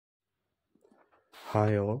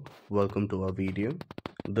Hi all, welcome to our video.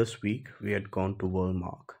 This week we had gone to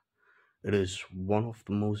Makke. It is one of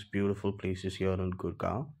the most beautiful places here in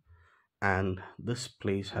Gurgaon, and this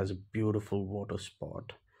place has a beautiful water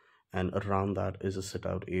spot, and around that is a sit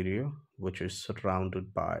out area which is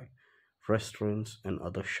surrounded by restaurants and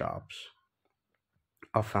other shops.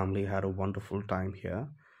 Our family had a wonderful time here,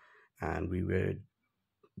 and we were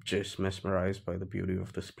just mesmerized by the beauty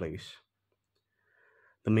of this place.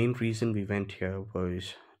 The main reason we went here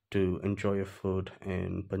was to enjoy a food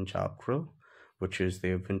in Punjab Grill, which is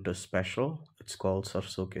their winter special. It's called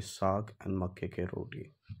Sarson ke Saag and Makke ke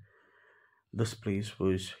Rotti. This place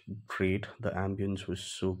was great. The ambience was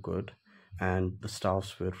so good, and the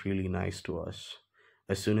staffs were really nice to us.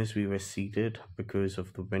 As soon as we were seated, because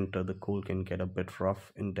of the winter, the cold can get a bit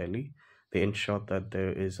rough in Delhi. They ensured that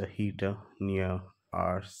there is a heater near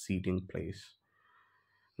our seating place.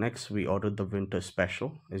 Next, we ordered the winter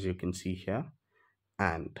special, as you can see here,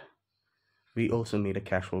 and we also made a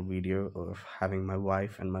casual video of having my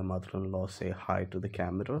wife and my mother-in-law say hi to the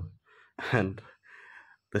camera, and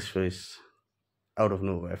this was out of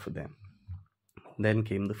nowhere for them. Then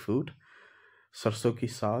came the food. Sarson ki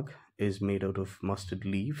saag is made out of mustard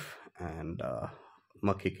leaf, and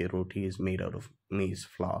makke ki roti is made out of maize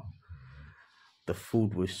flour. The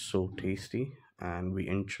food was so tasty, and we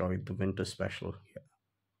enjoyed the winter special here.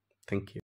 Thank you.